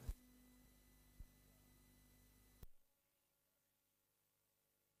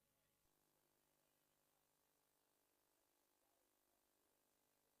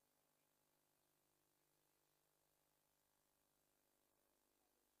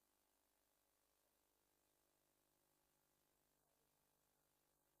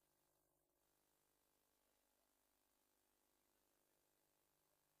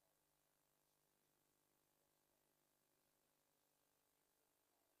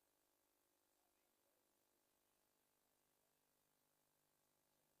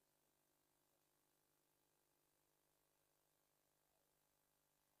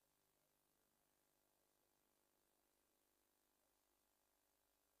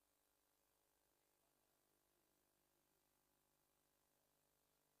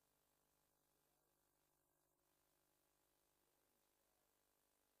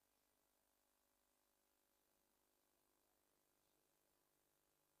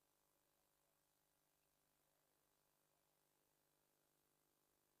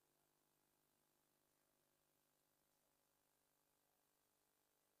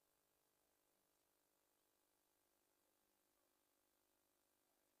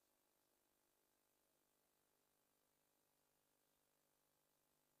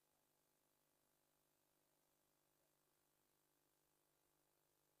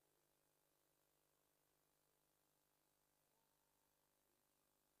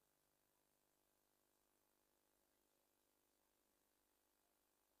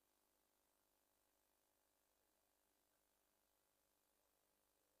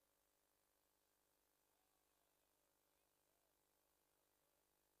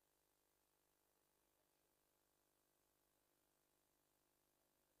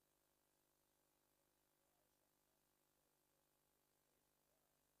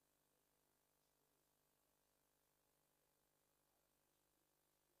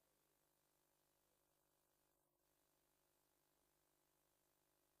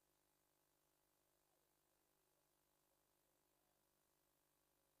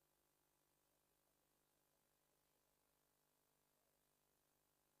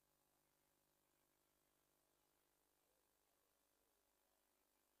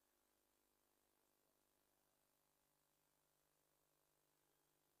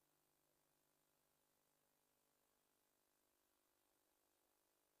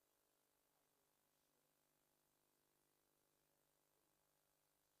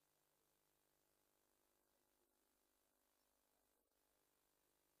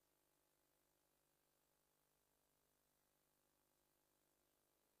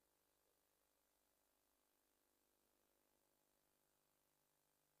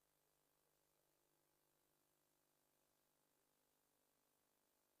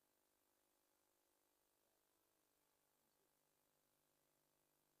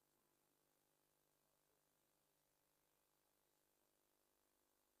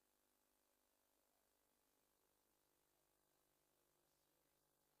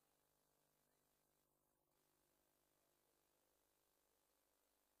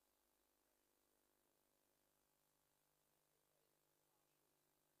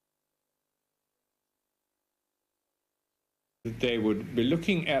 They would be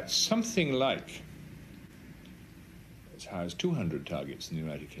looking at something like as high as 200 targets in the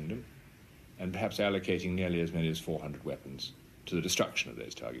United Kingdom, and perhaps allocating nearly as many as 400 weapons to the destruction of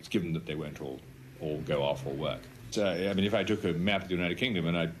those targets, given that they won't all go off or work. So, I mean, if I took a map of the United Kingdom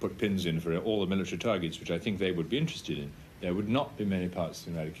and I put pins in for all the military targets, which I think they would be interested in, there would not be many parts of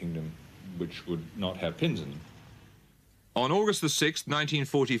the United Kingdom which would not have pins in them. On August the 6th,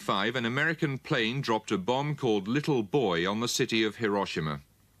 1945, an American plane dropped a bomb called Little Boy on the city of Hiroshima.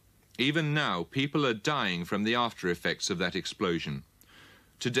 Even now, people are dying from the after effects of that explosion.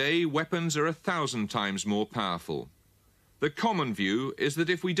 Today, weapons are 1,000 times more powerful. The common view is that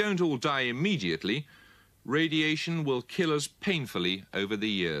if we don't all die immediately, radiation will kill us painfully over the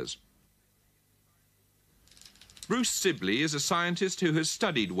years. Bruce Sibley is a scientist who has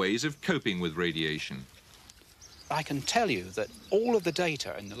studied ways of coping with radiation. I can tell you that all of the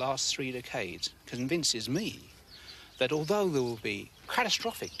data in the last 3 decades convinces me that although there will be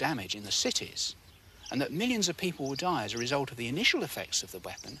catastrophic damage in the cities and that millions of people will die as a result of the initial effects of the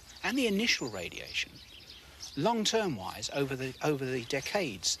weapon and the initial radiation, long-term wise, over the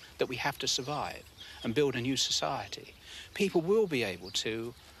decades that we have to survive and build a new society, people will be able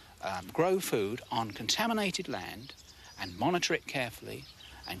to grow food on contaminated land and monitor it carefully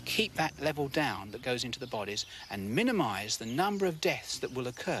and keep that level down that goes into the bodies and minimise the number of deaths that will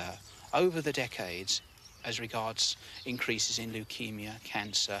occur over the decades as regards increases in leukemia,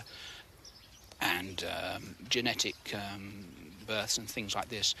 cancer and genetic births and things like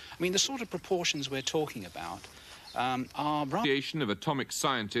this. I mean, the sort of proportions we're talking about are... Radiation of atomic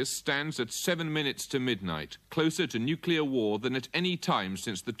scientists stands at 7 minutes to midnight, closer to nuclear war than at any time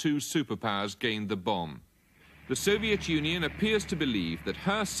since the two superpowers gained the bomb. The Soviet Union appears to believe that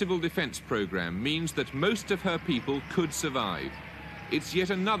her civil defense program means that most of her people could survive. It's yet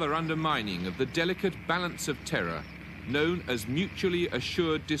another undermining of the delicate balance of terror, known as mutually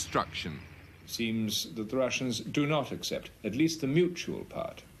assured destruction. It seems that the Russians do not accept at least the mutual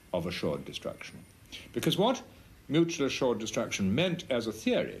part of assured destruction. Because what mutual assured destruction meant as a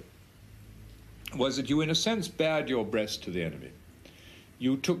theory was that you, in a sense, bared your breast to the enemy.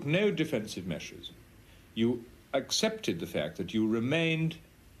 You took no defensive measures. You accepted the fact that you remained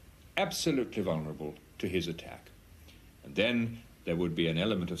absolutely vulnerable to his attack. And then there would be an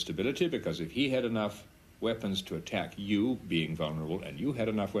element of stability, because if he had enough weapons to attack you being vulnerable and you had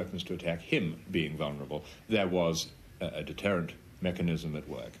enough weapons to attack him being vulnerable, there was a deterrent mechanism at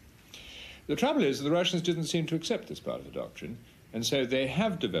work. The trouble is, the Russians didn't seem to accept this part of the doctrine, and so they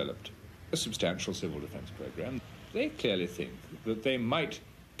have developed a substantial civil defense program. They clearly think that they might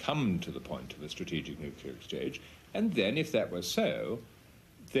come to the point of a strategic nuclear exchange, and then, if that were so,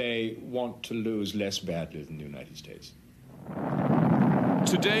 they want to lose less badly than the United States.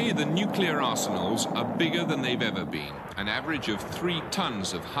 Today, the nuclear arsenals are bigger than they've ever been, an average of 3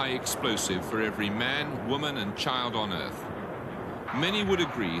 tons of high explosive for every man, woman and child on Earth. Many would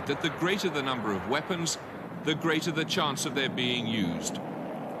agree that the greater the number of weapons, the greater the chance of their being used.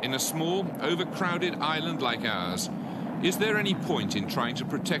 In a small, overcrowded island like ours, is there any point in trying to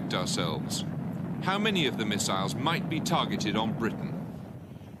protect ourselves? How many of the missiles might be targeted on Britain?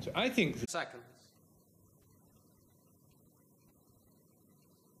 So I think... Seconds.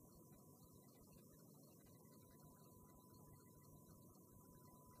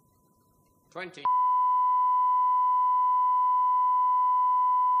 20.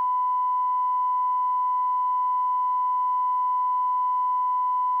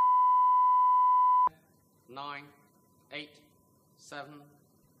 9, 8, 7,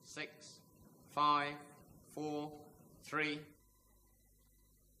 6, 5, 4, 3.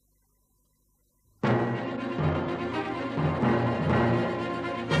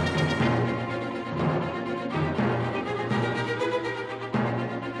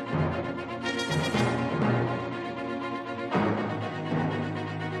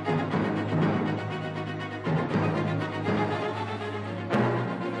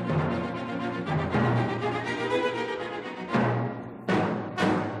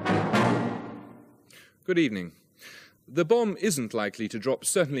 Good evening. The bomb isn't likely to drop,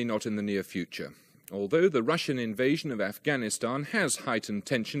 certainly not in the near future. Although the Russian invasion of Afghanistan has heightened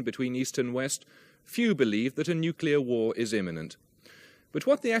tension between East and West, few believe that a nuclear war is imminent. But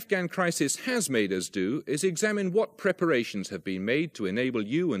what the Afghan crisis has made us do is examine what preparations have been made to enable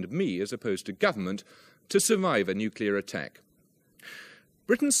you and me, as opposed to government, to survive a nuclear attack.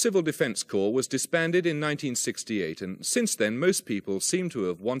 Britain's Civil Defence Corps was disbanded in 1968, and since then most people seem to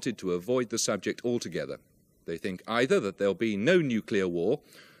have wanted to avoid the subject altogether. They think either that there'll be no nuclear war,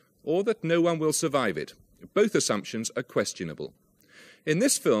 or that no one will survive it. Both assumptions are questionable. In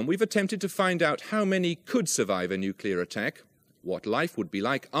this film, we've attempted to find out how many could survive a nuclear attack, what life would be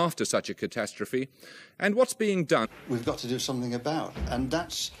like after such a catastrophe, and what's being done. We've got to do something about, and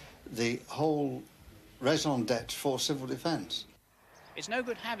that's the whole raison d'etre for civil defence. It's no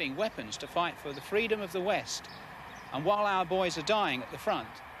good having weapons to fight for the freedom of the West, and while our boys are dying at the front,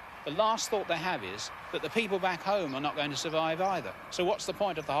 the last thought they have is that the people back home are not going to survive either. So what's the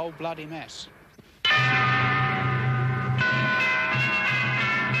point of the whole bloody mess?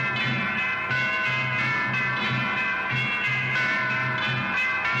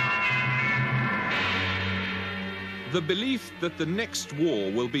 The belief that the next war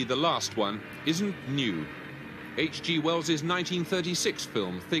will be the last one isn't new. H.G. Wells's 1936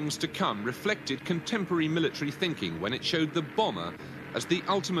 film, Things to Come, reflected contemporary military thinking when it showed the bomber as the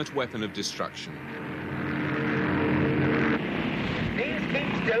ultimate weapon of destruction. Please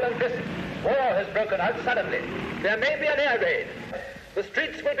keep still and listen. War has broken out suddenly. There may be an air raid. The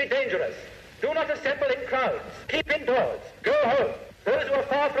streets will be dangerous. Do not assemble in crowds. Keep indoors. Go home. Those who are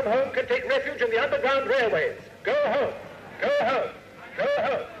far from home can take refuge in the underground railways. Go home. Go home. Go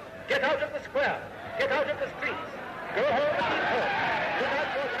home. Get out of the square. Get out of the streets. Go home and keep home. Put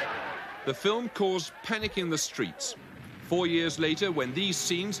out your lights. The film caused panic in the streets. 4 years later, when these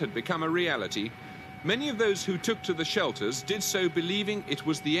scenes had become a reality, many of those who took to the shelters did so believing it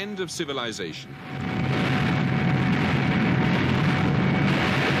was the end of civilization.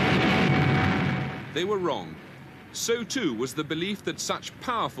 They were wrong. So too was the belief that such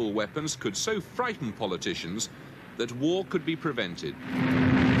powerful weapons could so frighten politicians that war could be prevented.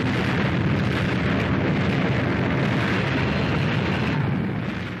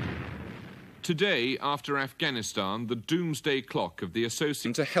 Today, after Afghanistan, the doomsday clock of the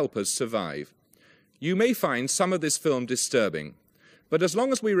association to help us survive. You may find some of this film disturbing, but as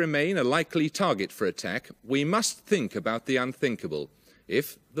long as we remain a likely target for attack, we must think about the unthinkable,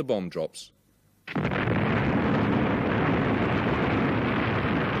 if the bomb drops.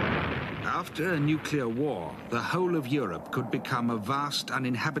 After a nuclear war, the whole of Europe could become a vast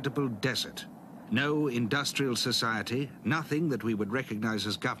uninhabitable desert. No industrial society, nothing that we would recognize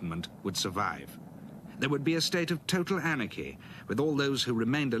as government, would survive. There would be a state of total anarchy, with all those who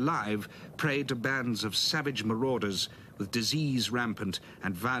remained alive prey to bands of savage marauders, with disease rampant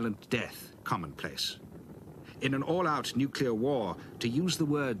and violent death commonplace. In an all-out nuclear war, to use the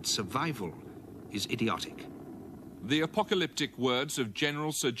word survival is idiotic. The apocalyptic words of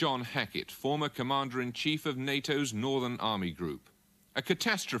General Sir John Hackett, former Commander-in-Chief of NATO's Northern Army Group. A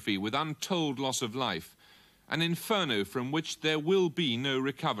catastrophe with untold loss of life, an inferno from which there will be no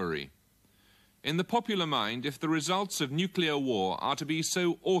recovery. In the popular mind, if the results of nuclear war are to be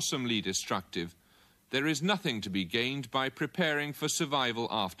so awesomely destructive, there is nothing to be gained by preparing for survival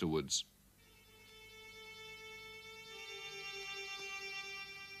afterwards.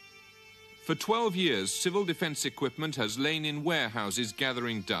 For 12 years, civil defence equipment has lain in warehouses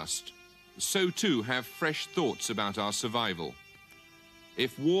gathering dust. So too have fresh thoughts about our survival.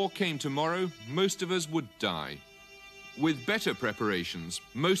 If war came tomorrow, most of us would die. With better preparations,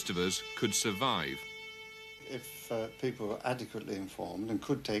 most of us could survive. If people were adequately informed and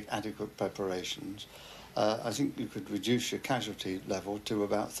could take adequate preparations, I think you could reduce your casualty level to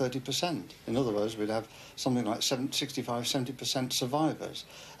about 30%. In other words, we'd have something like 65–70% survivors.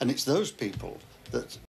 And it's those people that